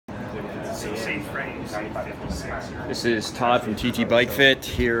This is Todd from TT Bike Fit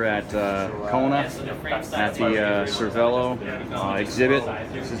here at Kona at the Cervelo exhibit.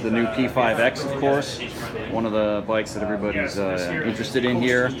 This is the new P5x, of course, one of the bikes that everybody's interested in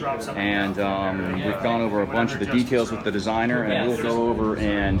here. And we've gone over a bunch of the details with the designer, and we'll go over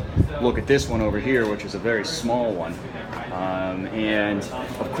and look at this one over here, which is a very small one. And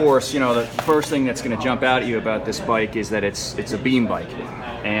of course, you know, the first thing that's going to jump out at you about this bike is that it's a beam bike,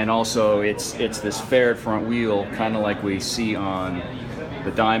 and also it's this faired front wheel, kind of like we see on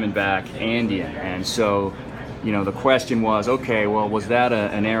the Diamondback Andean. And so, you know, the question was, okay, well, was that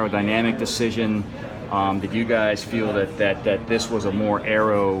an aerodynamic decision? Did you guys feel that this was a more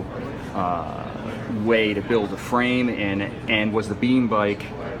aero way to build a frame, and was the beam bike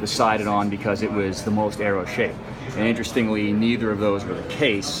decided on because it was the most aero shape? And interestingly, neither of those were the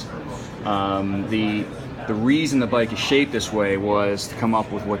case. The reason the bike is shaped this way was to come up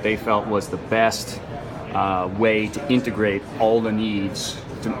with what they felt was the best way to integrate all the needs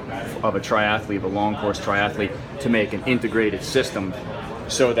of a triathlete, of a long course triathlete, to make an integrated system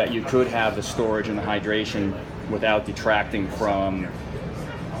so that you could have the storage and the hydration without detracting from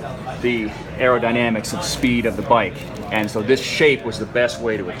the aerodynamics of speed of the bike. And so this shape was the best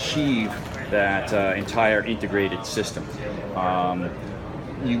way to achieve that entire integrated system.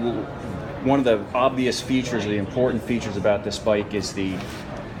 One of the obvious features, the important features about this bike is the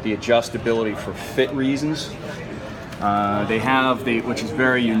adjustability for fit reasons. They have which is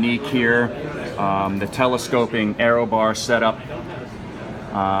very unique here, the telescoping aero bar setup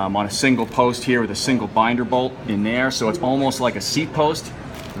on a single post here with a single binder bolt in there. So it's almost like a seat post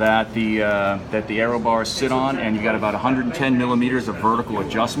that the aero bars sit on, and you got about 110 millimeters of vertical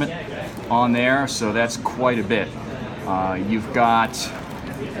adjustment on there, so that's quite a bit. You've got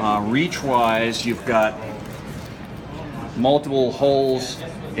reach-wise, you've got multiple holes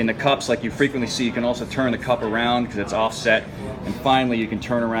in the cups like you frequently see. You can also turn the cup around because it's offset, and finally you can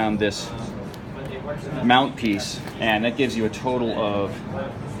turn around this mount piece, and that gives you a total of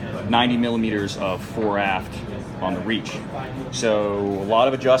 90 millimeters of fore-aft on the reach. So a lot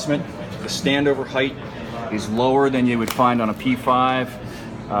of adjustment. The standover height is lower than you would find on a P5.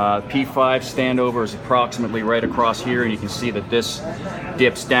 P5 standover is approximately right across here, and you can see that this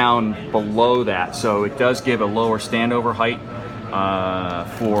dips down below that. So it does give a lower standover height,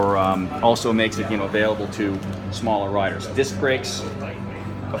 also makes it, you know, available to smaller riders. Disc brakes,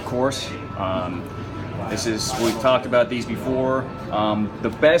 of course. We've talked about these before.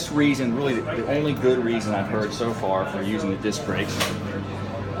 The best reason, really the only good reason I've heard so far for using the disc brakes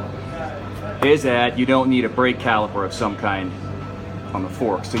is that you don't need a brake caliper of some kind on the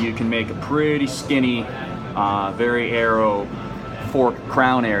fork. So you can make a pretty skinny, very aero fork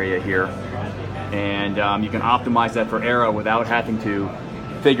crown area here. And you can optimize that for aero without having to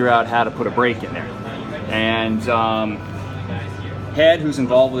figure out how to put a brake in there. And Head, who's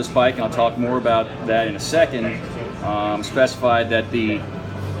involved with this bike, and I'll talk more about that in a second, specified that the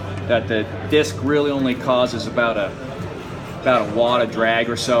disc really only causes about a watt of drag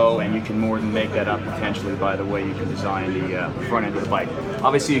or so, and you can more than make that up potentially by the way you can design the front end of the bike.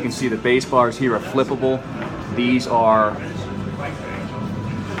 Obviously, you can see the base bars here are flippable. These are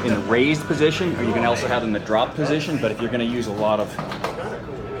in the raised position, or you can also have them in the drop position, but if you're going to use a lot of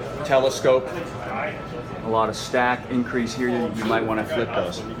telescope, a lot of stack increase here, you might want to flip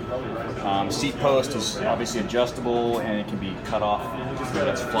those. Seat post is obviously adjustable, and it can be cut off so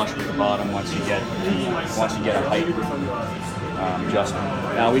it's flush with the bottom once you get a height adjustment.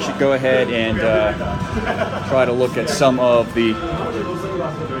 Now we should go ahead and try to look at some of the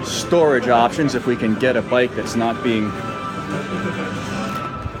storage options if we can get a bike that's not being.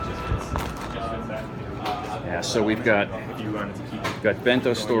 Yeah, so we've got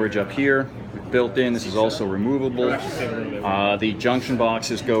bento storage up here. Built in. This is also removable. The junction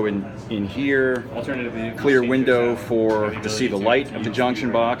boxes go in here. Clear window to see the light of the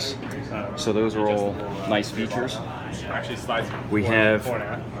junction box. So those are all nice features. We have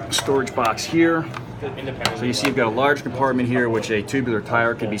a storage box here. So you see you've got a large compartment here which a tubular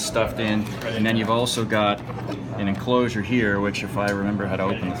tire could be stuffed in, and then you've also got an enclosure here, which if I remember how to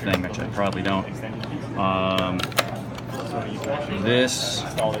open the thing, which I probably don't, this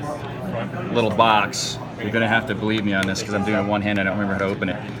little box, you're gonna have to believe me on this because I'm doing it one hand, I don't remember how to open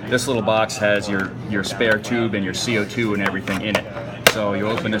it. This little box has your spare tube and your CO2 and everything in it. So you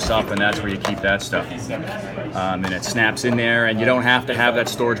open this up, and that's where you keep that stuff. And it snaps in there, and you don't have to have that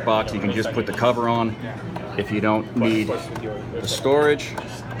storage box. You can just put the cover on if you don't need the storage.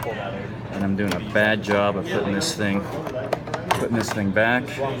 And I'm doing a bad job of putting this thing back.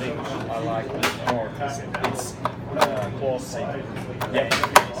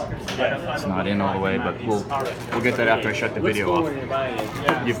 It's not in all the way, but we'll get that after I shut the video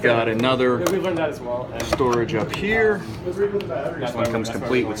off. You've got another storage up here. This one comes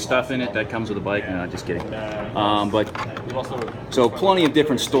complete with stuff in it. That comes with a bike. No, just kidding. So plenty of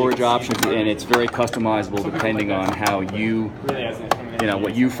different storage options, and it's very customizable depending on how you know,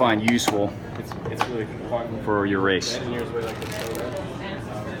 what you find useful for your race.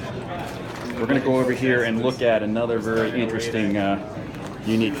 We're going to go over here and look at another very interesting,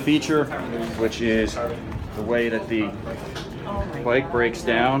 unique feature, which is the way that the bike breaks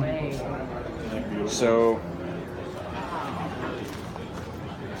down. So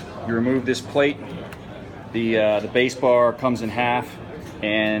you remove this plate, the base bar comes in half,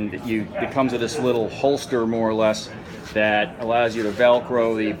 and it comes with this little holster, more or less, that allows you to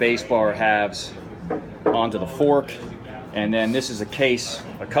Velcro the base bar halves onto the fork. And then this is a case,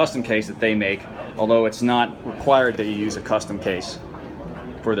 a custom case that they make, although it's not required that you use a custom case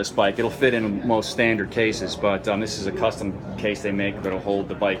for this bike. It'll fit in most standard cases, but this is a custom case they make that'll hold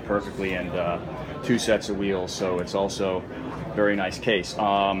the bike perfectly, and 2 sets of wheels, so it's also a very nice case.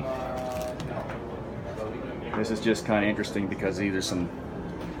 This is just kind of interesting because these are some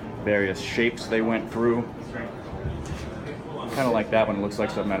various shapes they went through. Kind of like that one, it looks like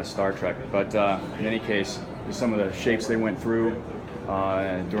something out of Star Trek, but in any case, some of the shapes they went through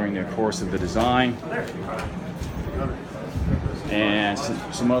during the course of the design. And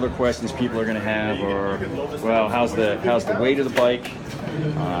some other questions people are going to have are, well, how's the weight of the bike?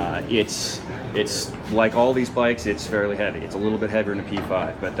 It's like all these bikes, it's fairly heavy. It's a little bit heavier than a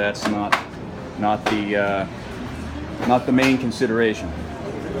P5, but that's not the main consideration.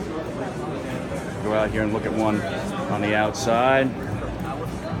 Go out here and look at one on the outside.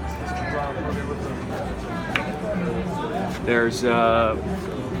 There's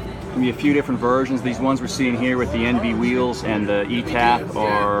maybe a few different versions. These ones we're seeing here with the NB wheels and the E-tap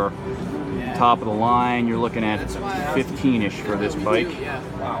are top of the line. You're looking at 15-ish for this bike.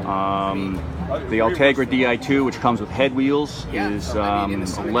 The Ultegra Di2, which comes with head wheels, is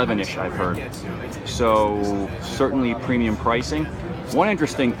 11-ish, I've heard. So certainly premium pricing. One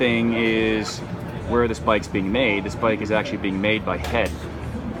interesting thing is where this bike's being made. This bike is actually being made by Head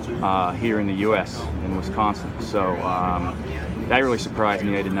here in the U.S. in Wisconsin. So that really surprised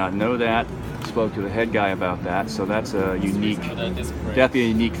me. I did not know that. Spoke to the Head guy about that. So that's a unique, definitely a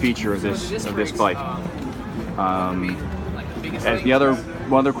unique feature of this bike. As the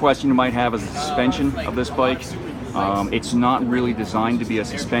other question you might have is the suspension of this bike. It's not really designed to be a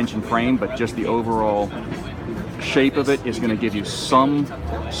suspension frame, but just the overall shape of it is going to give you some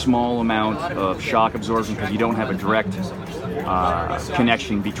small amount of shock absorption because you don't have a direct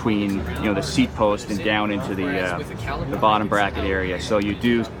connection between, you know, the seat post and down into the bottom bracket area. So you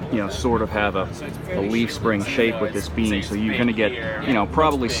do, you know, sort of have a leaf spring shape with this beam. So you're going to get, you know,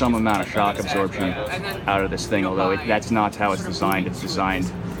 probably some amount of shock absorption out of this thing. Although that's not how it's designed. It's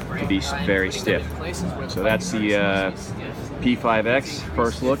designed to be very stiff. So that's the P5X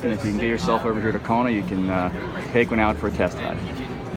first look, and if you can get yourself over here to Kona, you can take one out for a test ride.